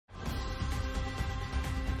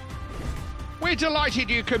We're delighted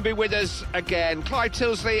you can be with us again. Clive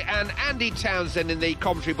Tilsley and Andy Townsend in the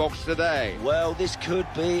commentary box today. Well, this could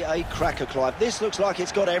be a cracker, Clive. This looks like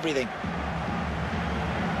it's got everything.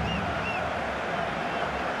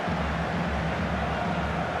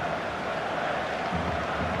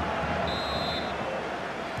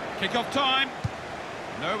 Kick-off time.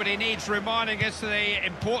 Nobody needs reminding us of the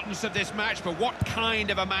importance of this match, but what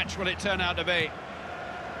kind of a match will it turn out to be?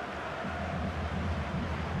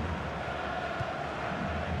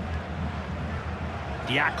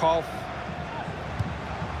 Yakov.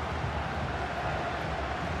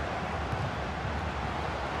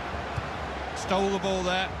 Stole the ball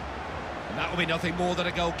there, and that will be nothing more than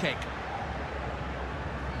a goal kick.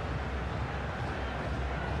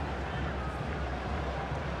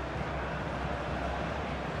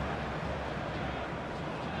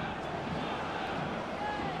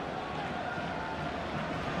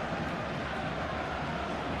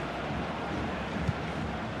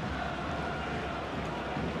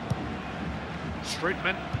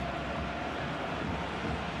 Streetman.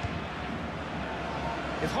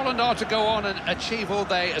 If Holland are to go on and achieve all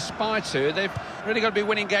they aspire to, they've really got to be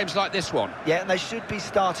winning games like this one. Yeah, and they should be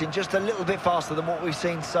starting just a little bit faster than what we've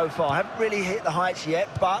seen so far. Haven't really hit the heights yet,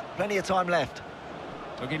 but plenty of time left.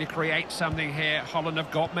 Looking to create something here. Holland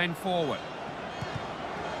have got men forward.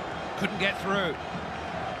 Couldn't get through.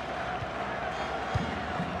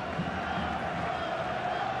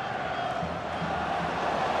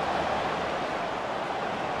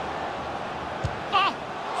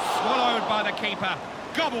 Swallowed by the keeper.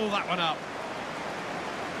 Gobble that one up.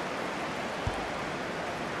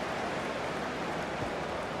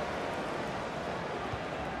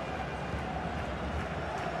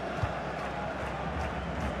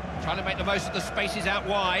 Trying to make the most of the spaces out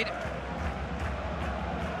wide.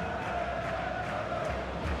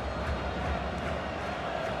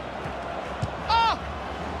 Oh!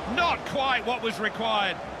 Not quite what was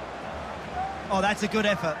required. Oh, that's a good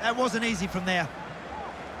effort. That wasn't easy from there.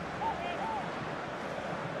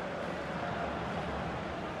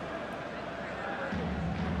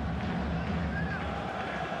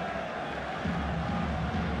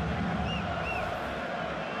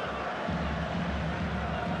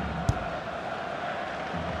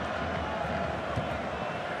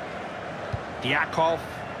 Yakov.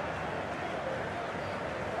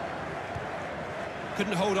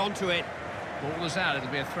 Couldn't hold on to it. Ball is out. It'll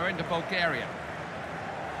be a throw into Bulgaria.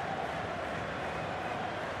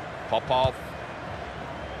 Popov.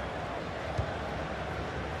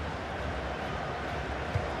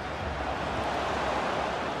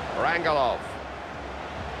 Rangelov.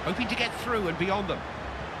 Hoping to get through and beyond them.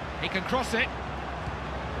 He can cross it.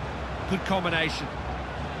 Good combination.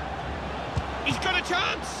 He's got a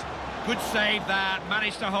chance. Good save that.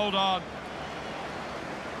 Managed to hold on.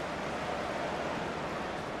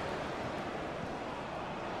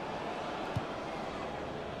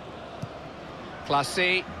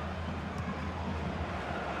 Classy.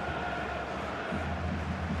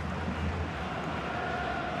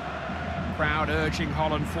 Crowd urging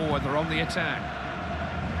Holland forward. They're on the attack.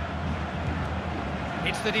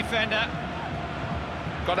 It's the defender.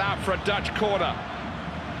 Got out for a Dutch corner.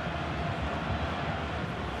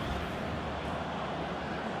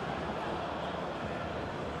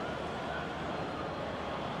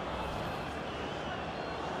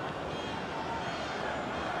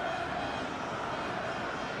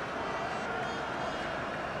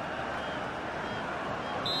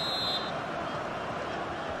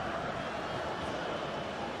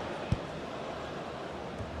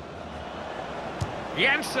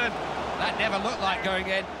 Jensen. That never looked like going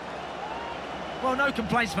in. Well, no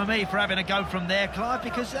complaints for me for having a go from there, Clive,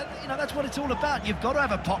 because, you know, that's what it's all about. You've got to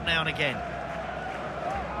have a pop now and again.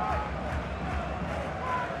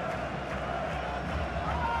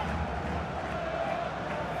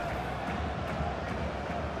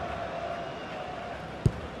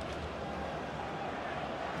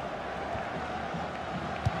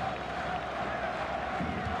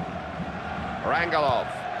 Rangelov.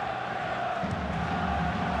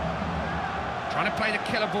 Trying to play the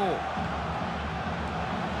killer ball.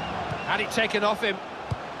 Had it taken off him.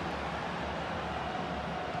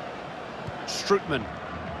 Streetman.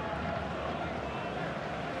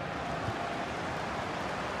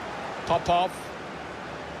 Popov.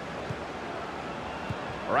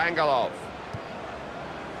 Rangelov.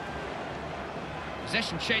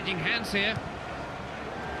 Possession changing hands here.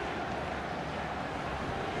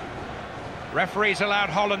 Referees allowed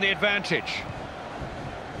Holland the advantage.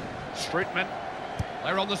 Streetman.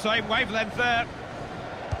 They're on the same wavelength there.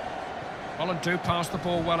 Holland do pass the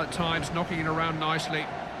ball well at times, knocking it around nicely.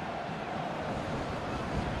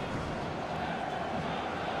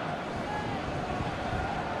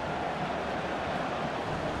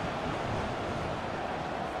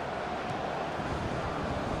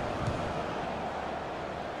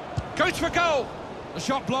 Goes for goal. The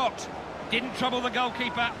shot blocked. Didn't trouble the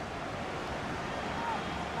goalkeeper.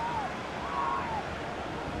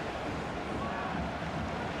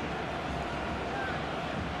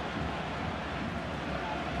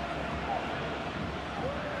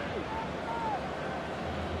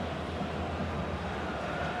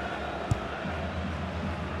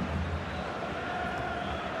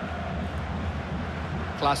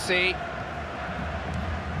 Classy.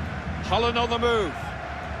 Holland on the move.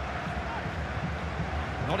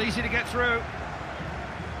 Not easy to get through.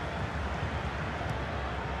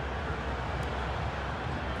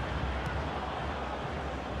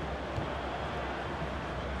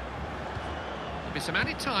 There'll be some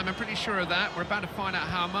added time, I'm pretty sure of that. We're about to find out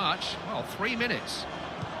how much. Well, 3 minutes.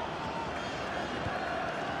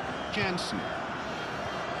 Jansen.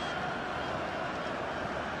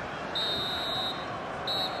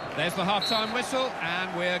 There's the half-time whistle,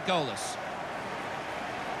 and we're goalless.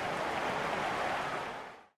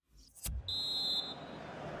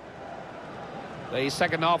 The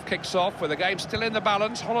second half kicks off with the game still in the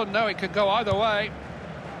balance. Holland know it could go either way.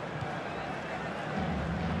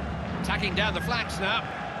 Attacking down the flanks now.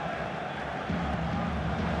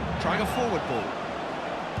 Trying a forward ball.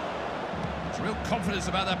 There's real confidence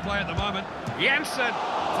about that play at the moment. Jansen.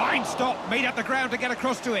 Fine stop, made up the ground to get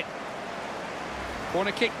across to it.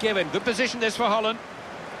 Corner kick given. Good position this for Holland.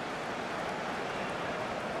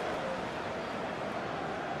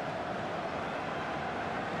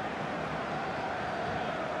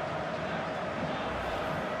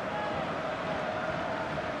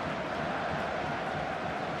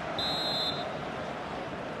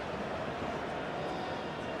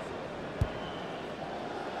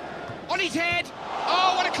 On his head!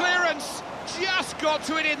 Oh, what a clearance! Just got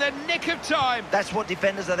to it in the nick of time. That's what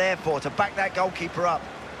defenders are there for, to back that goalkeeper up.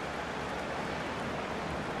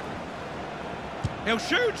 He'll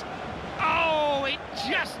shoot! Oh, it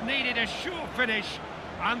just needed a sure finish,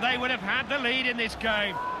 and they would have had the lead in this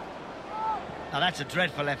game. Now, that's a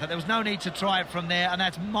dreadful effort. There was no need to try it from there, and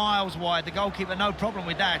that's miles wide. The goalkeeper, no problem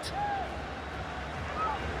with that.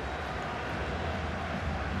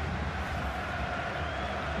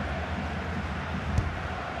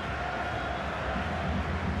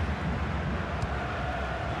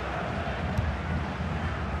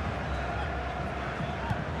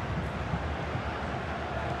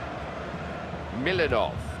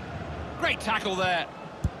 Milinov. Great tackle there.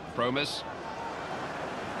 Promise.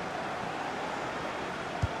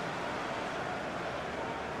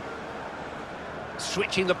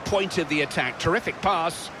 Switching the point of the attack. Terrific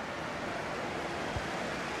pass.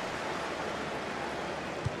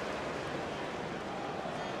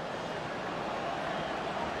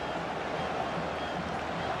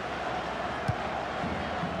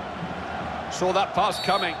 Saw that pass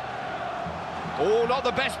coming. Oh, not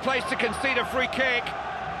the best place to concede a free kick.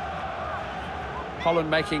 Holland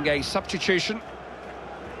making a substitution.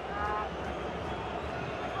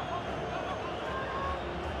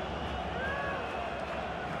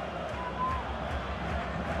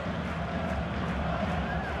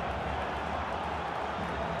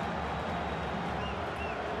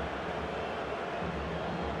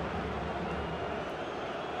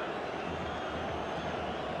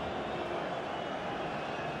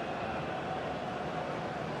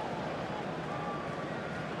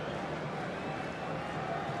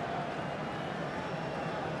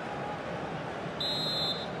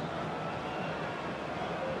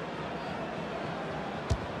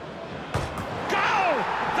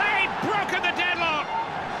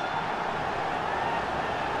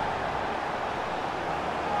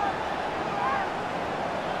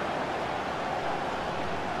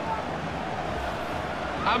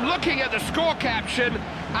 I'm looking at the score caption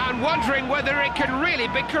and wondering whether it can really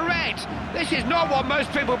be correct. This is not what most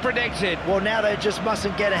people predicted. Well, now they just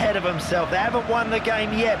mustn't get ahead of themselves. They haven't won the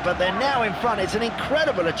game yet, but they're now in front. It's an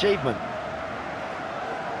incredible achievement.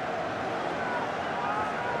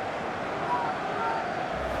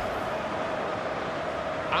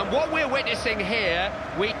 And what we're witnessing here,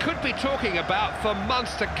 we could be talking about for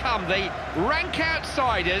months to come. The rank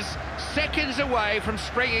outsiders, seconds away from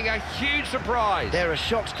springing a huge surprise. There are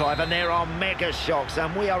shocks, Clive, and there are mega shocks,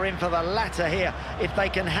 and we are in for the latter here. If they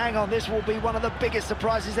can hang on, this will be one of the biggest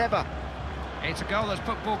surprises ever. It's a goal that's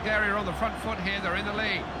put Bulgaria on the front foot here. They're in the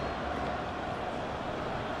lead.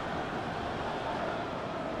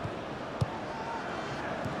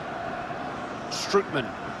 Strootman.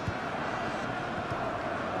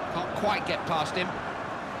 Can't quite get past him.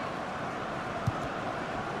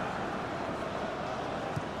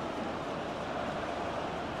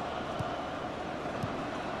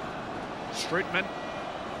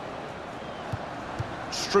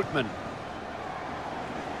 Strootman.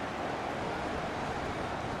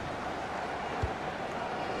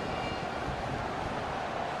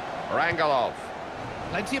 Rangelov.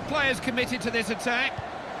 Plenty of players committed to this attack.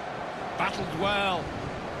 Battled well.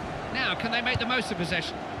 Now, can they make the most of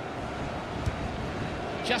possession?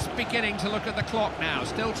 Just beginning to look at the clock now.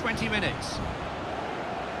 Still 20 minutes.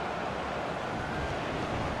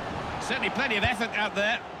 Certainly plenty of effort out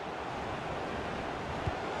there.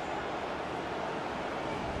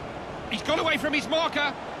 He's got away from his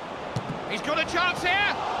marker. He's got a chance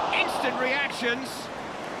here. Instant reactions.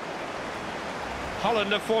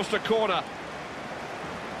 Holland have forced a corner.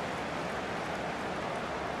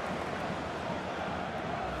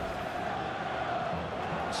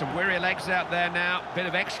 Some weary legs out there now. Bit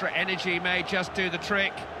of extra energy may just do the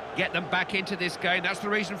trick. Get them back into this game. That's the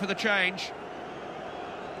reason for the change.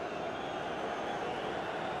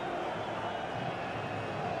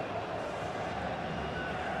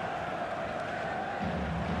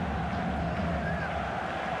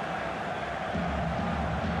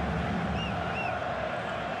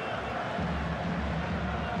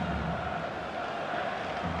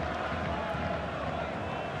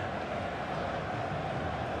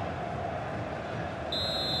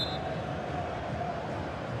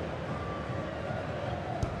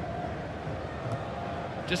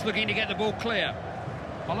 Just looking to get the ball clear.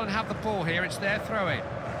 Holland have the ball here, it's their throw-in.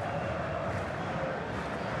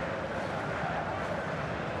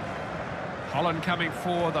 Holland coming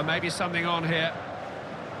forward, there may be something on here.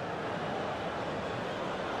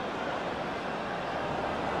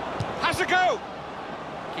 Has a go!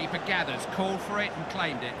 Keeper gathers, called for it and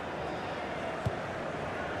claimed it.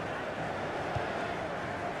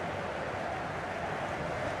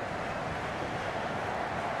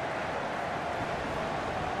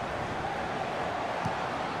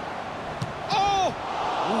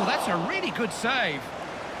 Oh, that's a really good save.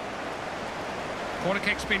 Corner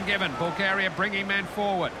kick's been given. Bulgaria bringing men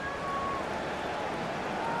forward.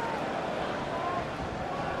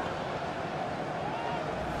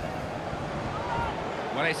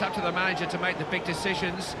 Well, it's up to the manager to make the big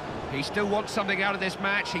decisions. He still wants something out of this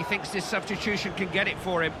match. He thinks this substitution can get it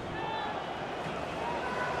for him.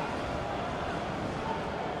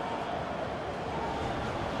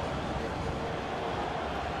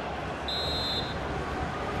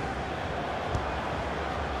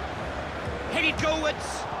 Headed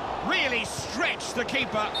goalwards, really stretched the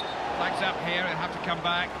keeper. Flags up here and have to come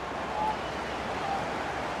back.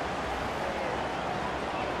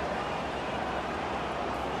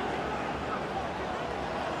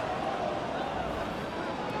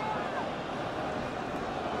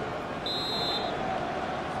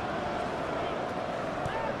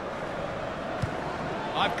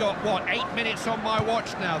 I've got, what, 8 minutes on my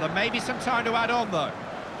watch now. There may be some time to add on, though.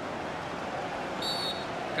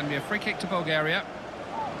 Going to be a free kick to Bulgaria.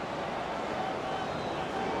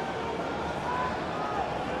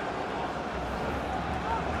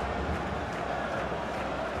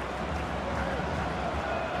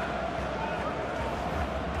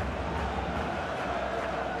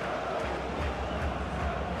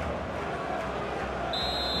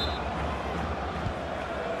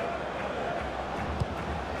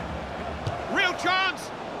 Real chance!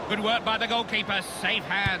 Good work by the goalkeeper, safe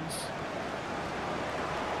hands.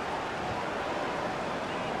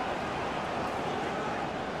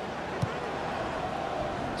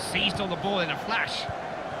 Seized on the ball in a flash.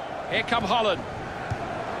 Here come Holland.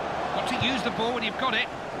 Got to use the ball when you've got it.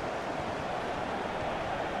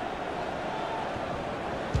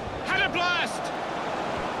 Had a blast!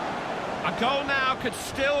 A goal now could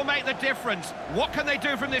still make the difference. What can they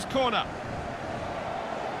do from this corner?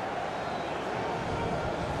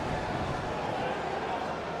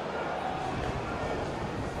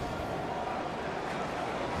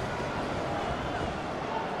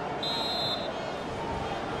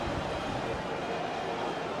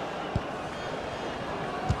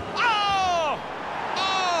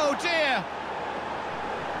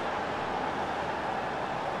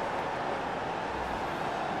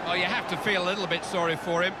 Oh, you have to feel a little bit sorry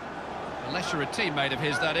for him. Unless you're a teammate of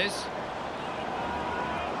his, that is.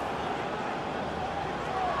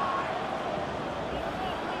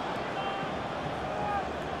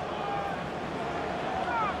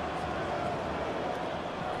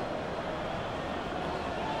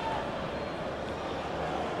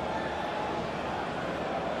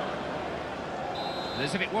 And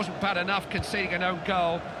as if it wasn't bad enough conceding an own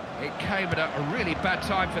goal, it came at a really bad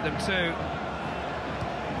time for them too.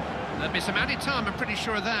 There'll be some added time, I'm pretty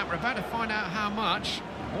sure of that. We're about to find out how much.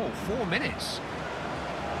 Oh, 4 minutes.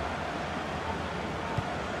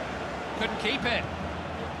 Couldn't keep it.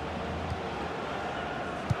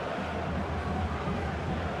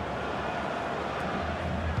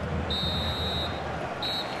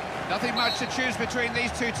 Nothing much to choose between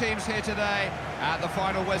these two teams here today. At the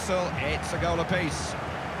final whistle, it's a goal apiece.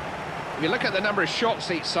 If you look at the number of shots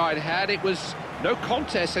each side had, it was no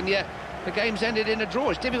contest, and yet the game's ended in a draw.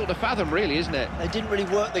 It's difficult to fathom, really, isn't it? They didn't really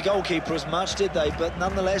work the goalkeeper as much, did they? But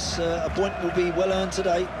nonetheless, a point will be well earned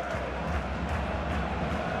today.